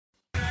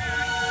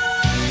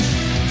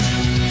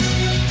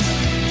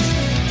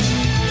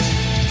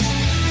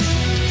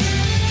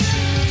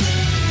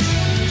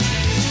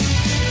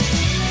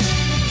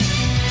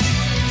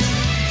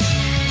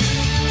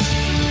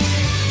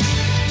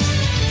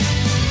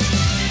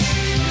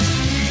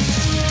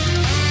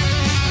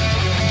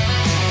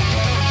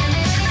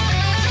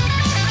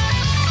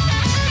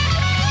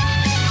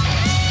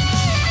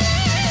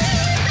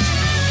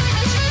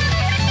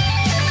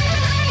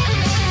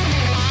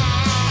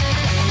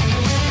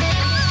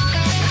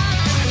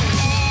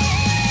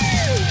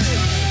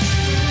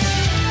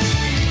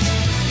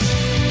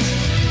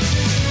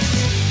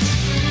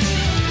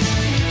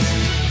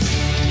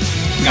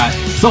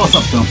So what's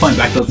up, I'm playing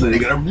back. So they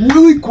got a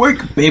really quick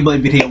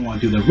Beyblade video. I want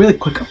to do the really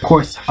quick, of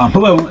course.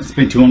 Probably I won't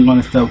spend too long on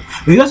this stuff.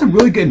 We got some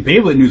really good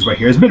Beyblade news right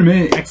here. It's been a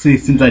minute actually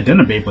since I've done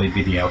a Beyblade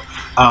video.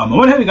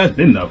 What have you guys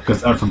been though?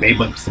 Because for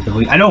Beyblade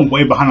specifically, I know I'm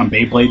way behind on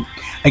Beyblade.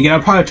 Again,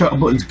 I'll probably try to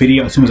upload this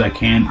video as soon as I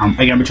can.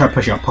 Again, I've been trying to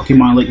push out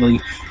Pokemon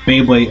lately.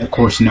 Beyblade, of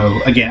course, you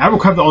know. Again, I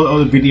recorded all the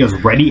other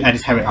videos ready. I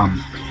just haven't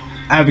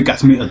I haven't got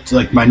some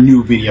like my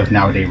new videos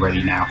nowadays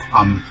ready now.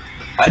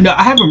 No,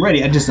 I have them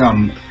ready. I just I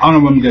don't know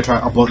when I'm gonna try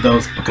to upload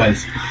those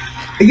because.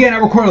 Again, I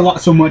record a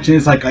lot so much, and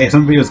it's like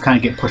some videos kind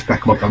of get pushed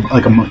back like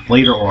a month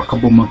later or a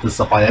couple of months and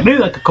stuff like that. Maybe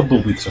like a couple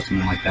of weeks or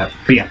something like that.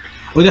 But yeah,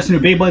 we got some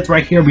new Beyblades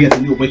right here. We got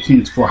the new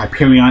awakenings for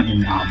Hyperion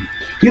and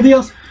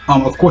Helios.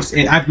 Of course, I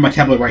have my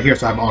tablet right here,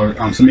 so I have all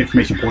some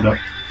information pulled up.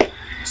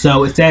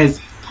 So it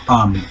says,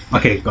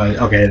 okay,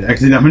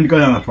 actually, I'm gonna go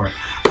down that far.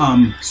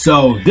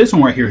 So this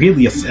one right here,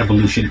 Helios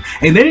Evolution,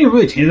 and they didn't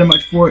really change that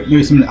much for it.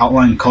 Maybe some of the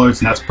outline colors,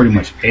 and that's pretty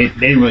much it.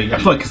 They didn't really. I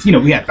feel like, cause you know,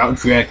 we had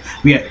Valtryek,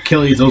 we had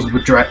Achilles. Those were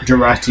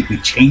drastically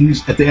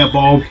changed as they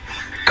evolved.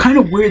 Kind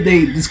of weird.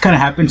 This kind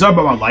of happened. Sorry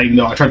about my lighting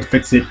though. I tried to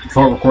fix it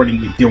before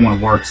recording. It didn't want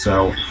to work.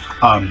 So,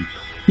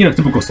 you know,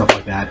 typical stuff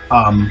like that.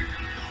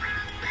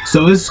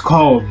 So this is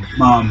called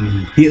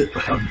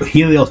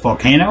Helios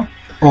Volcano.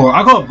 Or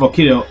I call it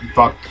Volcano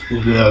Helios.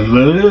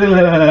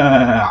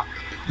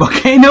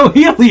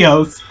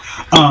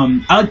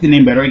 I like the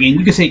name better. Again,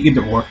 you can say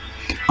either or.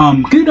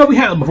 Cause you know we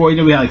had before. You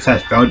know we had like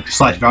slash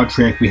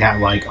Valtryek. We had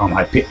like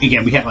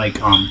again we had like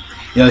you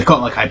know they call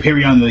it like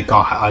Hyperion. They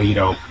call you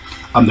know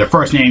their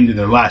first name to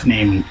their last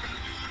name.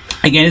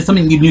 Again, it's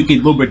something unique, a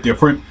little bit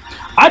different.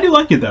 I do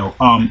like it though.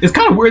 It's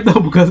kind of weird though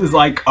because it's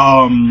like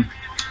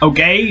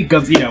okay,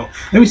 because you know,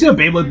 and we see a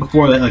Beyblade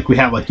before that, like we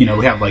have like you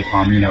know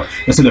you know,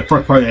 let's say the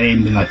first part of the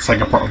name, then like the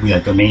second part would be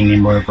like the main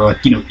name or whatever,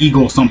 like you know,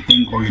 Eagle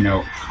something, or you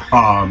know,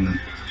 I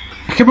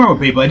can't remember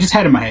what Beyblade. I just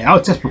had it in my head. I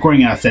was just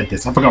recording and I said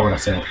this. I forgot what I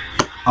said.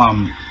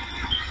 I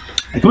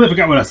completely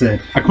forgot what I said.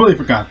 I completely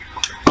forgot.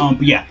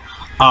 But yeah,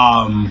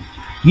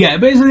 yeah,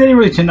 basically they didn't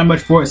really change that much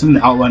for it. Some of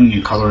the outlining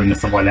and coloring and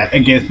stuff like that.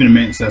 Again, it's been a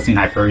minute since I've seen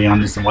Hyperion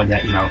and stuff like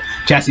that, you know,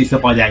 chassis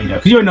stuff like that, you know,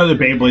 because you know the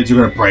Beyblades are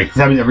gonna break. This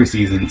happens every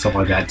season and stuff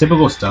like that.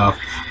 Typical stuff,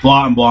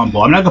 blah and blah and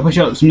blah. I'm not gonna push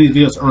out some of these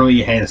videos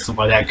early ahead and stuff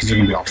like that because they're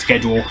gonna be off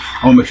schedule.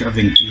 I wanna make sure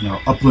everything's, you know,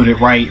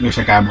 uploaded right, make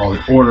sure I got them all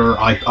in order.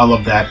 I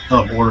love that. I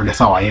love order. That's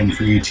how I am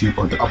for YouTube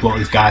or to upload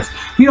these guys.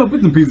 You know,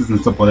 bits and pieces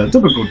and stuff like that.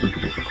 Typical stuff.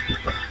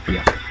 But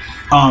yeah.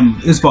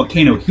 This is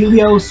Volcano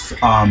Helios.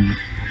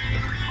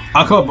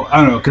 I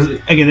don't know, because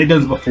again they done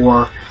this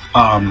before.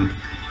 I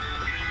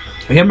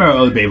can't remember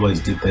other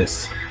Beyblades did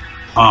this.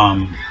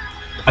 I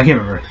can't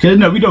remember. Cause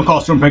no, we don't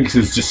call Storm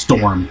Pegasus just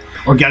Storm,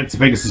 or Galaxy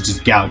Pegasus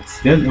just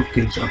Galaxy.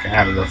 Okay, I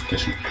have a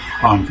notification.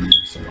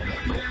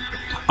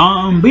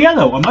 But yeah,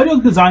 though, I do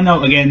like the design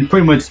though. Again,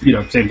 pretty much, you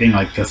know, same thing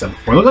like I said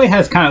before. Look like it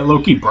has kind of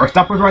low-key burst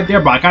uppers right there,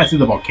 but I kind of see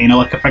the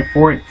volcano-like effect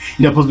for it.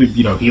 You know, it's supposed to be,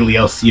 you know,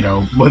 Helios. You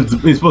know, but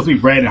it's supposed to be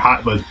red and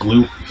hot, but it's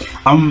blue.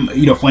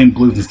 You know, flame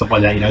blues and stuff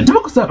like that. You know,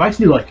 typical stuff. I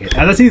actually like it.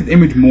 As I see this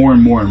image more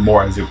and more and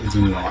more as it moves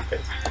on my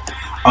face.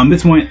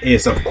 This one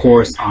is, of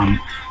course,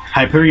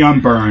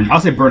 Hyperion Burn. I'll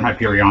say Burn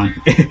Hyperion.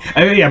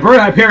 Yeah, Burn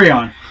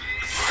Hyperion.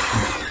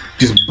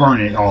 Just burn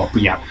it all.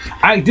 But yeah,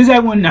 this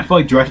one I feel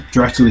like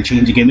drastically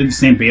changed again. They're the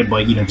same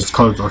Beyblade, you know, just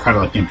colors are kind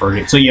of like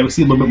inverted. So yeah, we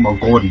see a little bit more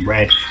gold and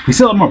red. We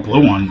see a lot more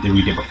blue on than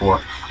we did before.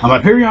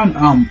 Hyperion,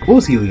 what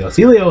was Helios?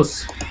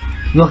 Helios,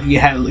 look, it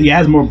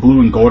has more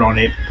blue and gold on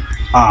it.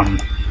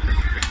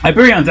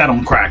 Hyperion's out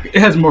on crack.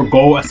 It has more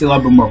gold. I see a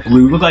lot bit more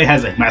blue. Look like it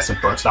has like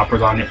massive burst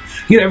stoppers on it.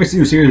 You know, every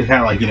single series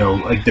had like, you know,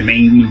 like the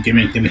main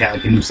gimmick. Then we had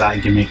like a new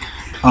side gimmick.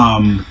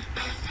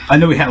 I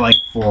know we had like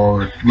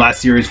for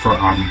last series for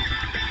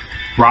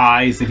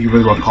Rise, if you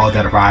really want to call it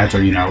that, a Rise,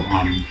 or you know,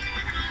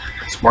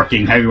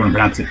 Sparking, however you want to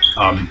pronounce it,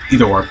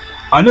 either or.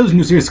 I know there's a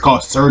new series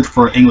called Surge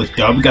for English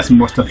dub. We got some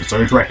more stuff for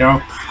Surge right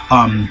now.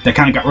 That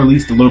kind of got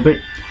released a little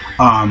bit.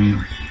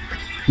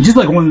 Just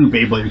like one of the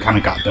Beyblade we kind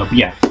of got though. But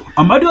yeah,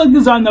 I do like the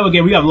design though.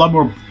 Again, we got a lot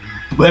more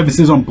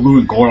emphasis on blue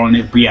and gold on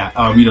it. But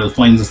yeah, you know, the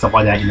flames and stuff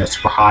like that. You know,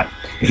 super hot.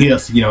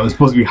 Yes, you know, it's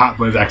supposed to be hot,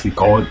 but it's actually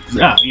gold.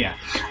 Yeah.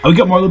 We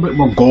got a little bit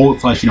more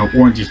gold slash, you know,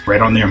 orange,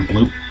 red on there and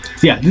blue.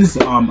 So yeah, this is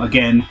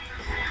again.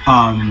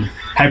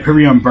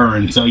 Hyperion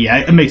Burn. So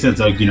yeah, it makes sense,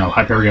 like, you know,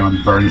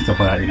 Hyperion Burn and stuff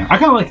like that, you know. I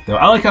kind of like it though.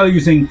 I like how they're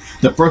using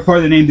the first part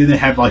of the name, didn't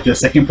have like the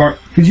second part,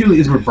 because usually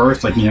it's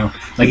reversed, like, you know,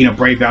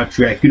 Brave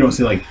Valtryek. You don't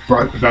see like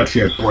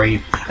Valtryek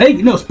Brave. I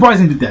think, no,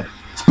 Surprising did that.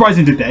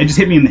 Surprising did that. It just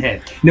hit me in the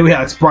head. You know, we had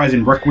like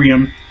Surprising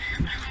Requiem.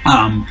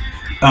 Then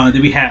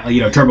we had, you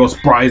know, Turbo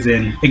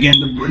Surprising. Again,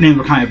 the names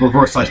were kind of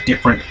reversed slash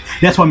different.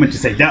 That's what I meant to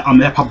say. That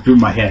popped through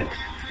my head.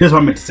 That's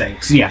what I meant to say.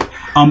 So yeah,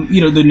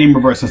 you know, the name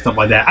reverse and stuff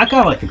like that. I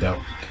kind of like it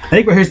though. I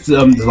think right here's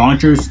the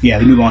launchers. Yeah,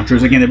 the new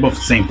launchers. Again, they're both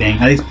the same thing.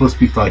 I think it's supposed to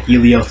be for like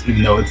Helios,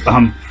 even though it's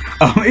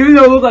even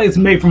though it looks like it's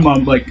made from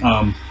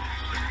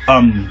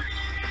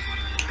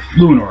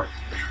Lunar.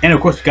 And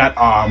of course, we got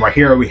right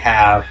here we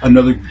have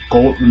another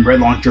gold and red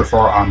launcher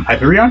for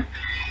Hyperion.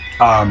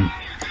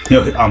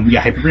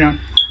 Yeah, Hyperion.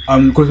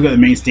 Of course, we got the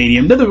main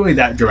stadium. Nothing really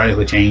that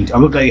dramatically changed.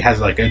 Look like it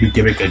has like a new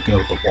gimmick, like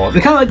with the wall.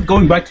 They're kind of like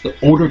going back to the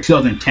older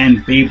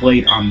 2010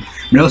 Beyblade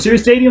Middle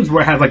Series stadiums,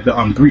 where it has like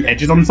the 3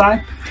 edges on the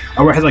side,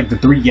 or where it has like the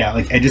 3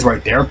 like edges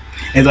right there.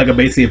 It's like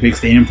basically a big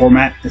stadium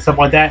format and stuff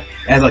like that.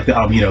 It has like the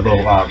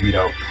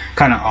little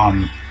kind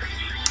of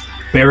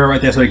barrier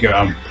right there, so they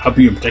can help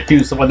you and protect you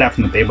and stuff like that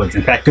from the Beyblades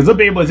impact. Because the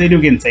Beyblades, they do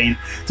get insane.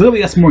 So we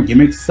got some more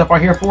gimmicks and stuff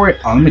right here for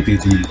it. Let me do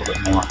zoom in a little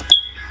bit more.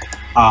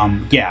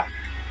 Yeah.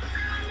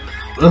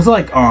 Looks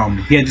like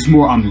yeah, just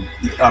more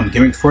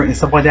gimmicks for it and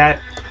stuff like that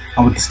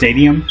with the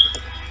stadium.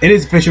 It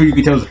is official, you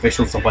can tell it's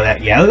official, stuff like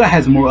that. Yeah, it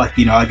has more like,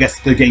 I guess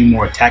they're getting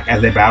more attack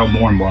as they battle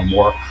more and more and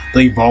more.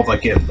 They evolve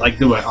like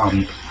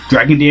the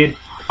Dragon did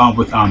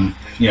with not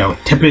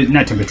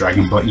Tempest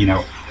Dragon, but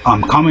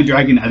Common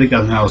Dragon. I think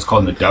that's how it's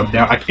called in the dub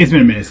now. It's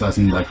been a minute since I've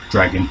seen like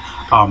Dragon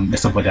and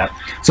stuff like that.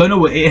 So I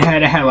know it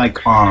had like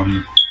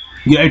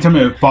every time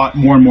it fought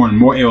more and more and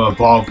more, it will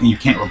evolve and you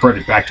can't revert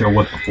it back to what it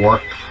was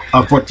before.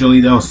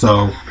 Unfortunately though,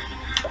 so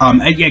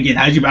again,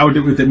 as you battled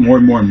it with it more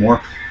and more and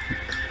more,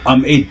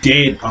 it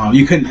did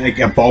you couldn't like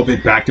evolve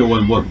it back to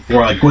what it was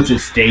before. Like once it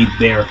stayed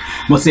there,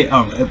 once it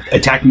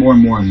attacked more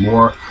and more and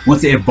more,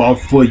 once it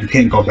evolved fully, you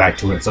can't go back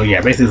to it. So yeah,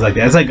 basically it's like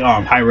that. It's like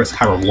high risk,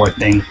 high reward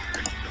thing.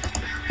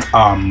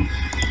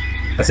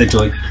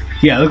 Essentially.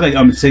 Yeah, it looks like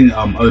I'm seeing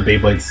other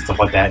Beyblades and stuff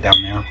like that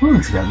down there.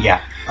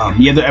 Yeah.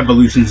 Yeah, the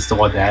evolutions and stuff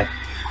like that.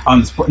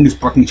 New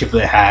sparking chip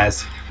that it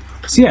has.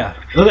 So yeah,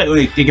 it looks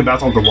like it can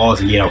bounce off the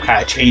walls and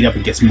kind of chain up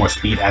and get some more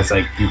speed as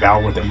like you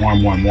battle with it more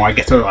and more and more. I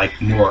guess they're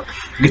like more,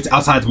 I guess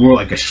outside the world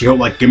like a shield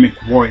like gimmick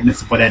for it and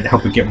stuff like that to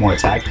help it get more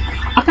attack.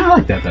 I kind of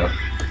like that though.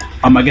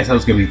 I guess that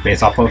was gonna be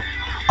based off of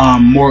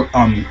more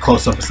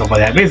close up and stuff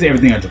like that. Basically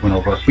everything I just went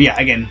over. But yeah,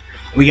 again,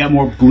 we got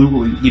more blue.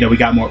 We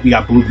got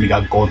blue. We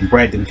got gold and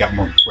red. Then we got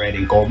more red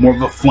and gold. More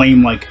of a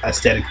flame like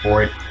aesthetic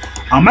for it.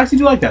 I actually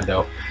do like that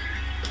though.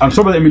 I'm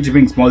sorry about the image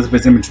being small. This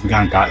is the image we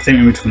kind of got. Same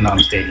image from the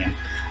stadium.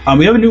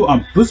 We have a new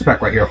booster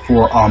pack right here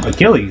for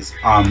Achilles,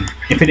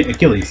 Infinite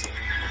Achilles.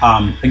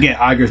 Again,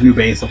 Iger's new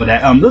base, stuff like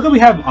that. Look what we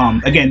have,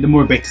 again, the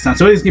more basic design.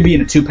 So it is going to be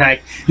in a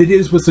 2-pack. They did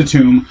this with the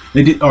Tomb.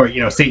 They did, or,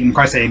 Satan,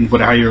 Christ Satan,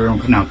 whatever you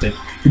want to pronounce it.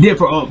 They did it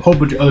for a whole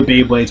bunch of other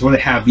Beyblades where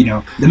they have, the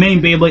main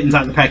Beyblade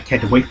inside the pack. You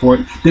had to wait for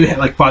it. Then they had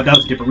like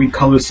 5,000 different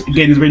recolors.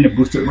 Again, it's a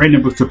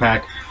random booster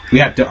pack. We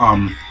have to,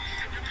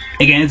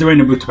 again, it's a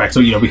random booster pack. So,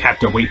 we have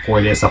to wait for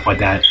it and stuff like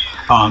that.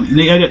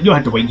 You don't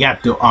have to wait. You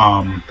have to,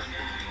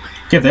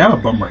 yeah, they have a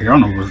bump right here. I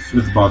don't know if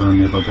it's bothering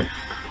me a little bit.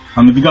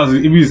 Because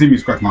if you see me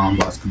scratch my arm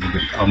last video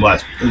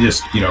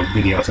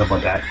stuff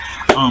like that.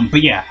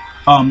 But yeah,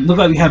 look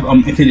like we have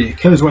Infinite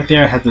Killers right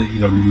there. Has the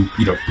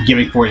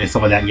gimmick for it and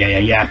stuff like that.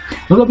 Yeah.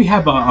 Look like we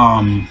have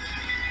a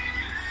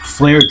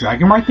Flare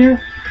Dragon right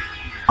there.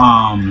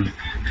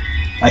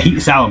 A Heat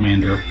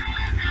Salamander.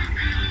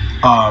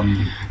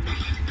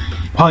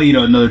 Probably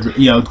another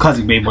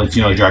classic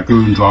Beyblades.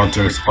 Dragoon,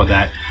 Drawter, stuff like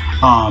that.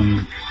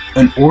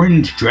 An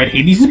Orange Dread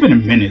Hades. Has been a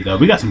minute though.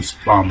 We got some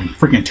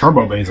freaking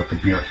Turbo Beys up in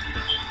here.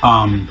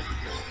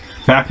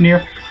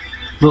 Fafnir.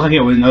 Looks like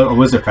it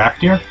was there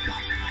Fafnir.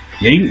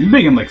 Yeah, you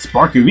make him like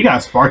Sparky. We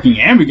got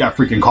Sparking and we got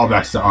freaking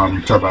callbacks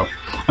to Turbo.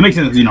 That makes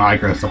sense,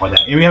 Iger and stuff like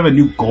that. And we have a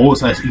new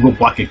gold / evil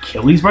black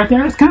Achilles right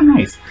there. That's kind of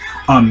nice.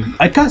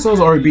 I kind of saw those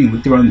already being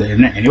leaked around the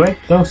internet anyway,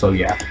 though. So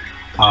yeah.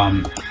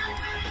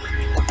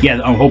 Yeah,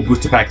 the whole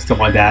booster pack and stuff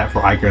like that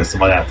for Iger and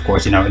stuff like that, of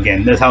course,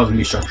 again, that's how it's gonna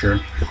be structured.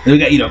 Then we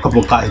got, a couple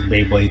of classic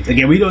Beyblades.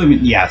 Again, we don't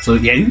even, so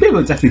yeah, these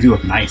Beyblades actually do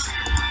look nice.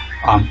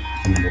 A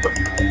little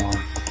bit more.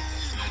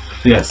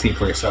 You gotta see it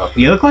for yourself.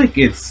 Yeah, look like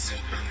it's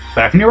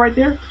Fafnir right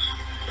there.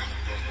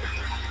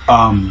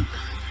 Probably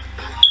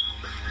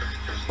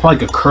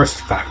like a cursed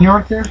Fafnir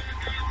right there.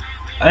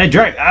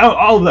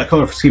 All of that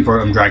color scheme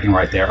for Dragon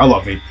right there. I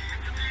love it.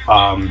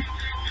 Of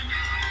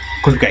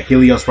course, we got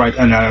Helios right.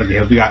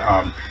 We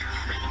got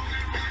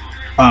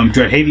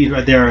Dread Hades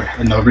right there.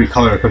 Another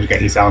recolor. Of course, we got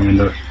Heat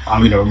Salamander.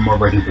 More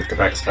version booster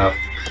pack stuff.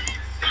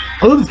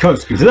 I love these color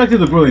schemes. They actually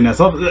look really nice.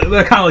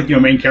 They're kind of like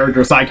main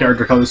character, side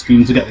character color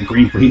schemes. We got the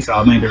green for Heat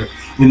Salamander,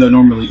 even though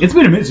normally it's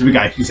been a minute since we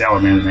got Heat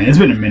Salamander, man. It's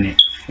been a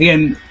minute.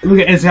 Again, we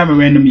got to have a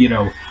random,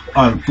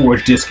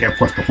 forged disc here,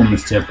 force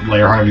performance tip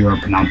layer, however you want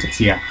to pronounce it.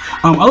 So yeah,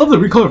 I love the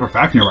recolor for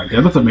Fafnir right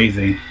there. That's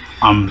amazing.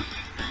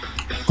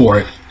 For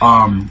it.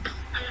 And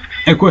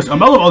of course, I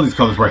love all these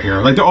colors right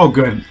here. Like they're all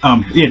good.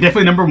 Yeah,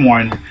 definitely number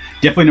 1,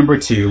 definitely number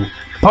 2.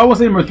 Probably won't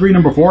say number 3,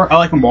 number 4. I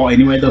like them all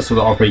anyway, though, so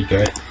they're all pretty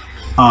good.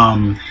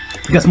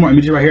 We got some more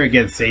images right here.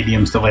 Again,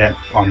 stadium, stuff like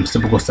that,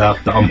 typical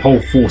stuff. The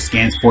whole full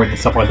scans for it and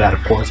stuff like that,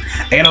 of course.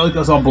 And I'll link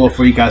those all below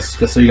for you guys,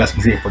 just so you guys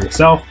can see it for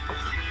yourself.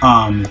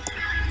 That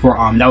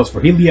was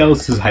for Helios.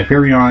 This is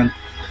Hyperion.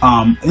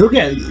 Look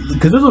at,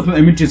 because those are some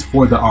images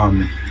for the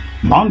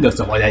manga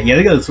stuff like that. Yeah,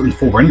 they got certain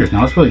full renders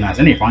now. It's really nice.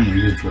 I need to find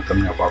images for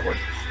coming up artwork.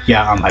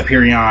 Yeah,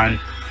 Hyperion.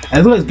 And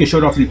it looks like it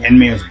showed off in the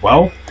anime as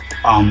well.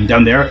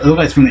 Down there, it looks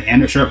like it's from the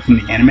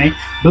anime. It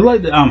looks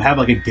like they have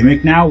like a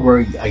gimmick now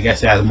where I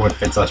guess it has more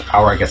defense /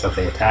 power. I guess if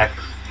they attack.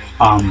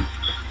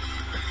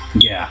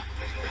 Yeah,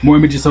 more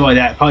images stuff like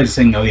that. Probably just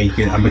saying, oh yeah, you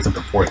can mix up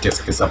the force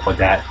disc and stuff like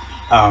that.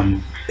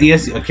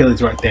 yes,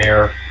 Achilles right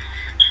there.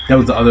 That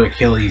was the other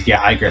Achilles,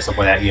 yeah, I guess, stuff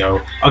like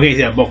that, Okay,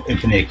 yeah, both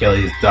Infinite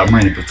Achilles, the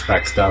random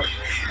Booster stuff.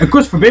 And of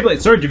course, for Beyblade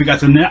Surge, if you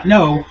guys do not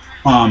know,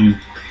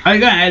 I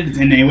gotta add this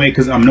in anyway,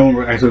 because no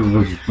one actually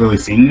was really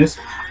seeing this.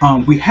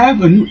 We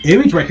have a new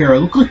image right here, it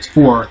looks like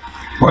for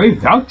Brave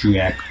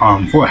Valkyriak,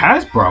 for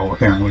Hasbro,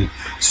 apparently.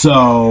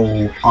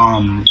 So,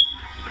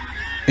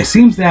 it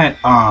seems that,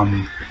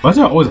 why is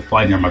there always a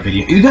fly near my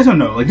video? You guys don't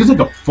know, like, there's like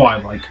a fly,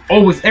 like,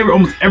 almost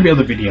every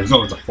other video, there's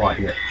always a fly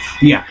here.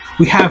 Yeah,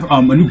 we have,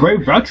 a new Brave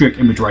Valkyriak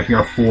image right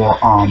here for,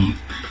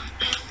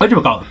 what do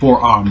you call it, for,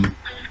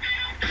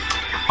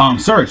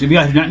 Surge. If you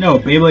guys do not know,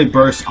 Beyblade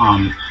Burst,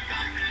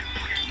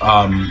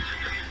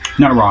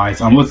 not Rise,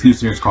 what's the new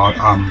series called,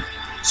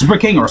 Super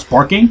King or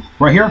Sparking,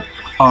 right here,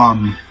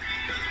 no,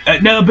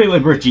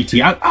 Beyblade Burst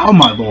GT, oh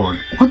my lord,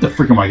 what the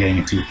frick am I getting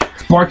into?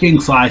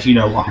 Sparking slash,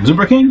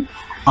 Super King,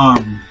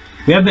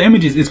 we have the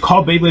images. It's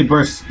called Beyblade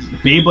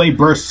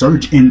Burst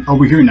Surge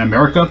over here in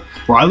America,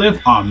 where I live,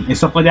 and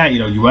stuff like that.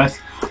 US.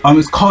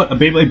 It's called a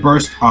Beyblade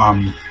Burst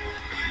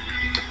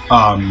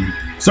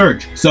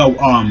Surge. So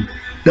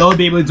the other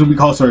Beyblades will be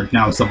called Surge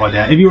now and stuff like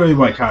that. If you really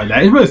want to count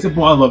that, it's really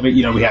simple. I love it.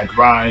 We had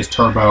Rise,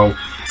 Turbo,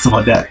 stuff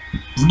like that.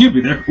 Just give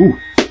me there. Ooh,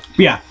 but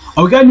yeah.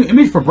 We got a new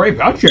image for Brave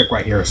Valkyriak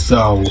right here.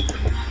 So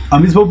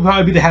this will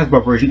probably be the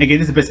Hasbro version. Again,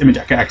 this is the best image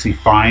I can actually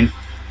find.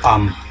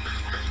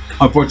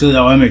 Unfortunately,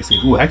 though, let me see.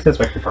 Ooh, heck, that's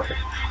actually perfect.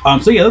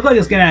 So yeah, it looks like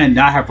it's gonna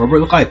not have rubber. It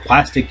looks like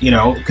plastic,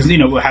 because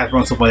it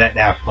has stuff like that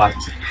have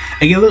plastic.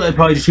 Again, it looks like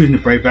probably just using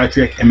the Brave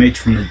Valkyriak image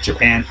from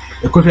Japan.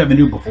 Of course, we have a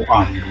new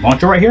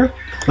launcher right here.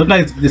 Looks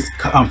like this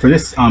for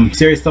this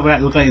series stuff like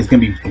that. It looks like it's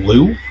gonna be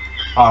blue. We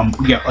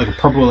got like a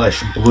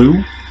purplish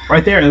blue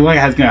right there. It looks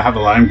like it's gonna have a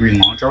lime green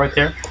launcher right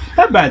there.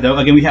 Not bad though.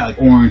 Again, we had like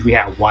orange, we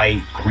had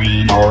white,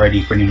 green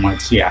already, pretty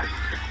much. Yeah.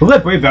 Look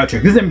at Brave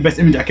Valkyriak. This is the best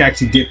image I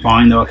actually did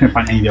find, though. I couldn't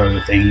find any of the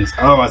other things.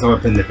 Otherwise, I would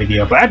have put in the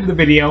video. But after the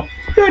video,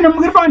 I'm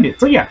gonna find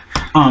it. So yeah,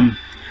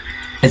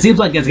 it seems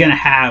like it's gonna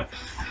have.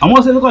 I want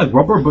to say it look like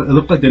rubber, but it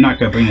looks like they're not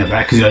gonna bring it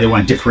back because they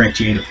want to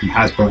differentiate it from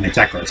Hasbro and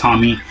Attack or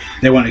Tommy.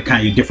 They want to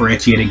kind of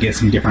differentiate it, get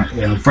some different,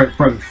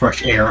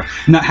 fresh air,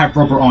 not have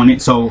rubber on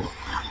it. So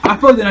I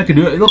feel like they're not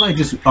gonna do it. It looks like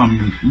just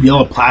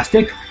yellow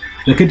plastic.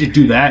 They could just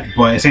do that,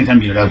 but at the same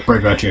time, that's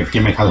Brave Valkyriak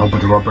gimmick has a whole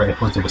bunch of rubber. It's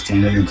supposed to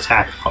withstand and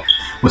attack,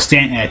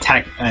 withstand and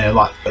attack a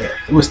lot,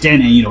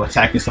 withstand and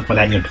attack and stuff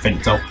like that.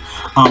 Defend. So,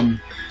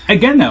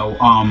 again though,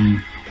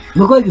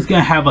 look like it's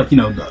gonna have like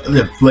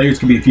the layers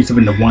can be fused up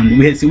into one.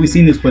 We've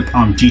seen this with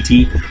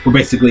GT, where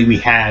basically we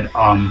had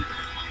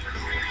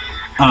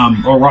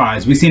or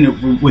Rise. We've seen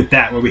it with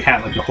that where we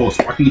had like the whole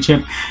sparking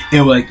chip.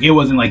 It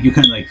wasn't like you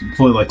couldn't like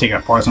fully like take it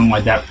apart or something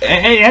like that.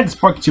 It had the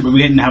sparking chip, but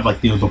we didn't have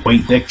like the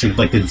weight extra,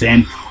 like the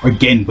Zen or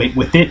gain weight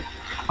with it.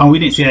 We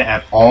didn't see that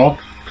at all.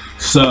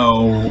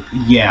 So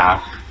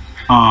yeah,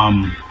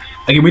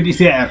 again, we didn't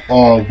see that at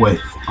all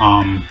with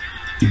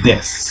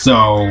this.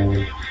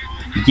 So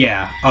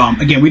yeah,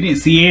 again, we didn't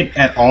see it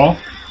at all.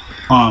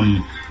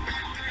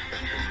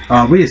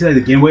 We didn't see like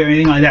the game weight or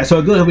anything like that. So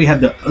it looks like we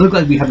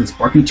have the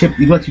sparking chip.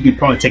 It looks like you could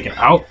probably take it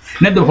out.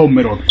 Not the whole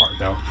middle part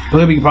though. But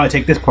like we can probably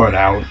take this part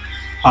out.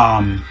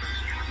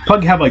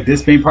 Probably have like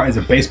this main part as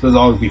a base, but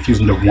it'll always be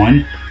fused into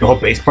one. The whole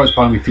base part is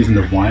probably fused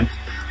into one.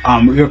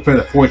 For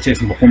the force chips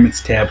and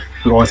performance tip,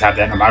 we always have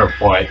that no matter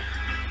what.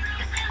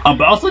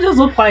 But also it does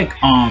look like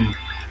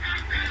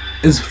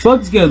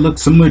it's gonna look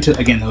similar to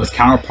again those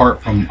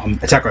counterpart from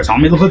Attack or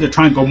Tommy. It looks like they're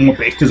trying to go more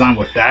base design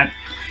with that.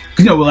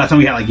 Because last time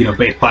we had like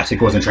base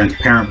plastic wasn't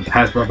transparent with the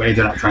Hasbro Beys,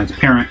 they're not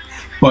transparent,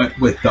 but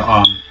with the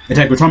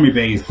Attack or Tommy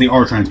Beys, they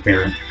are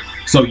transparent.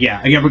 So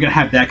yeah, again, we're gonna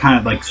have that kind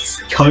of like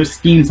color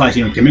scheme slash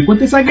gimmick with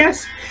this, I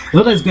guess. It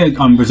looks like it's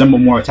gonna resemble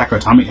more Attack or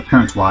Tommy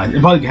appearance wise. It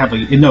probably have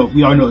like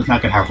we all know it's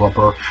not gonna have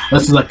rubber.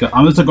 This is like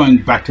this is going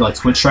back to like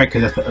Switch Strike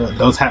because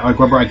those have like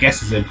rubber. I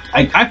guess is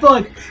I feel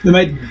like they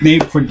might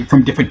made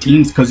from different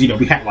teams because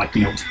we have like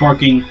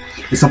sparking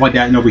and stuff like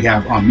that. We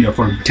have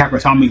for Attack or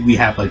Tommy we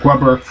have like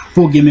rubber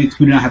full gimmicks.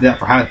 We do not have that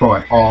for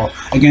Hasbro at all.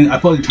 Again, I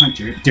feel like trying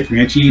to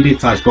differentiate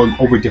it slash going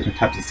over different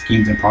types of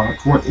schemes and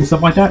products for it and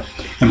stuff like that.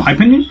 In my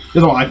opinion,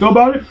 that's all I feel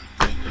about it.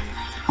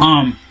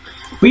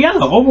 But yeah,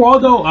 though, overall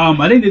though,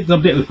 I think this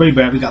update was pretty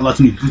bad. We got lots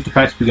of new booster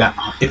packs. We got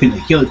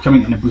Infinite Helios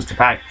coming in a booster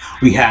pack.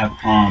 We have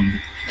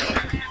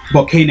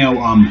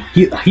Volcano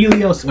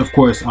Helios, of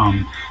course,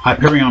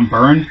 Hyperion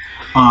Burn.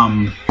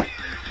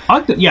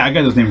 Yeah, I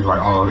got those names right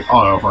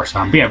all first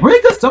time. But yeah,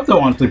 really good stuff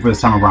though, honestly, for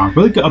this time around.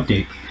 Really good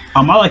update.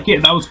 I like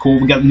it. That was cool.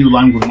 We got the new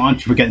lime green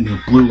launcher. We got the new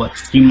blue like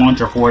scheme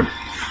launcher for it.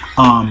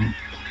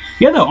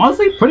 Yeah, though,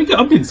 honestly, pretty good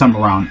update this time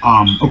around.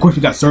 Of course,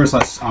 we got Surge, we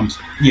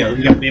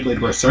got Beyblade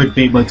Burst Surge.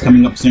 Beyblade's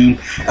coming up soon.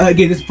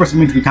 Again, this is the first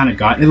image we kind of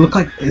got. It looked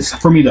like,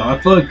 for me though, I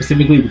feel like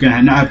specifically we're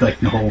gonna not have like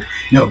the whole,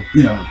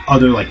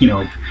 other like,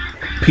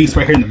 piece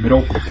right here in the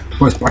middle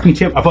for a sparking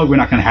chip. I feel like we're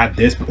not gonna have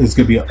this, but it's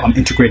gonna be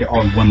integrated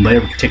all in one layer.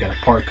 We can take it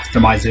apart,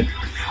 customize it.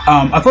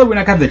 I feel like we're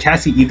not gonna have the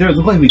chassis either. It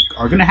looks like we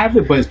are gonna have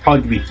it, but it's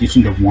probably gonna be fused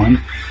into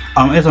one.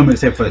 That's what I'm gonna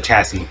say for the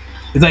chassis.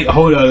 It's like a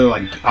whole other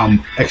like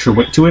extra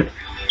weight to it.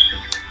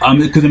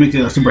 because it makes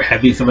it super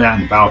heavy and stuff like that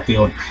in the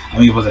battlefield. I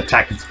mean, it was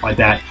attacking stuff like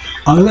that.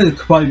 It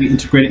could probably be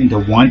integrated into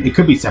one. It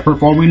could be separate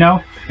for all we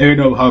know. I don't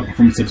know how the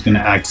performance is going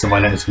to act, stuff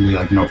like that. It's going to be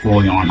like, you know,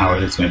 fully on how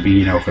it's going to be,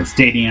 you know, for the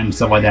stadium,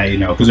 stuff like that, you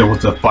know, because there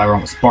was a fire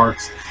on with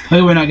sparks.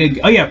 Like, we're not going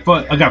to, oh yeah,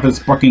 I got for the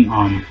sparking,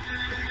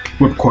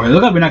 whipcord.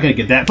 Look like we're not going to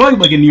get that. Probably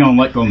like a neon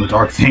light glow in the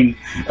dark thing.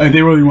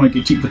 They really want to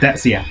get cheap with that,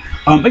 so yeah.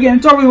 Again,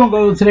 that's all we want to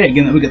go today.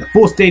 Again, we get the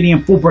full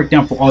stadium, full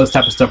breakdown for all this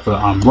type of stuff for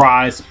the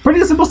Rise.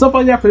 Pretty simple stuff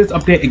like that for this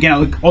update. Again, I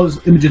look all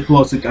those images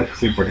below so you guys can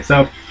see for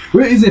yourself.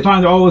 Really easy to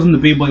find. They're always in the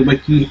Beyblade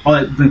wiki. All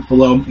that linked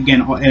below.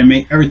 Again, all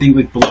anime, everything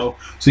linked below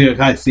so you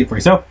guys can see it for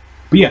yourself.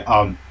 But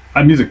yeah,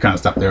 my music kind of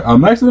stopped there.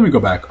 Actually, let me go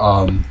back.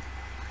 I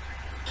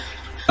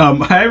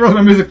wrote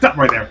my music stop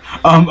right there.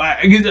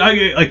 I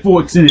get like full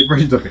extended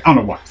versions of it. I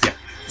don't know why. So yeah.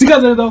 See you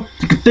guys later though.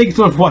 Thank you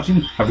so much for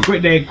watching. Have a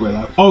great day. Great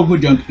life. All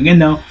good junk again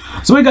though.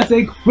 So we got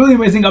to really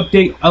amazing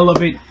update. I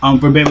love it.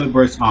 For Beyblade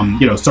versus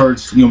you know,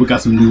 Surge. You know, we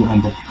got some new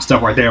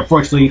stuff right there.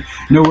 Unfortunately,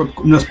 no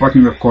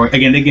sparking ripcord.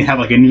 Again, they can have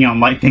like a neon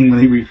light thing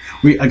when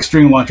they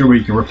extreme launcher where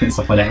you can rip it and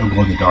stuff like that and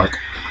go in the dark.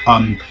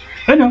 I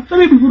know that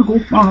may be pretty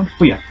cool. I don't know,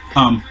 but yeah.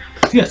 So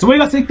yeah. So we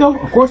got to though.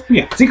 Of course. But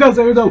yeah. See you guys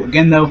later though.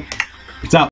 Again though. It's out.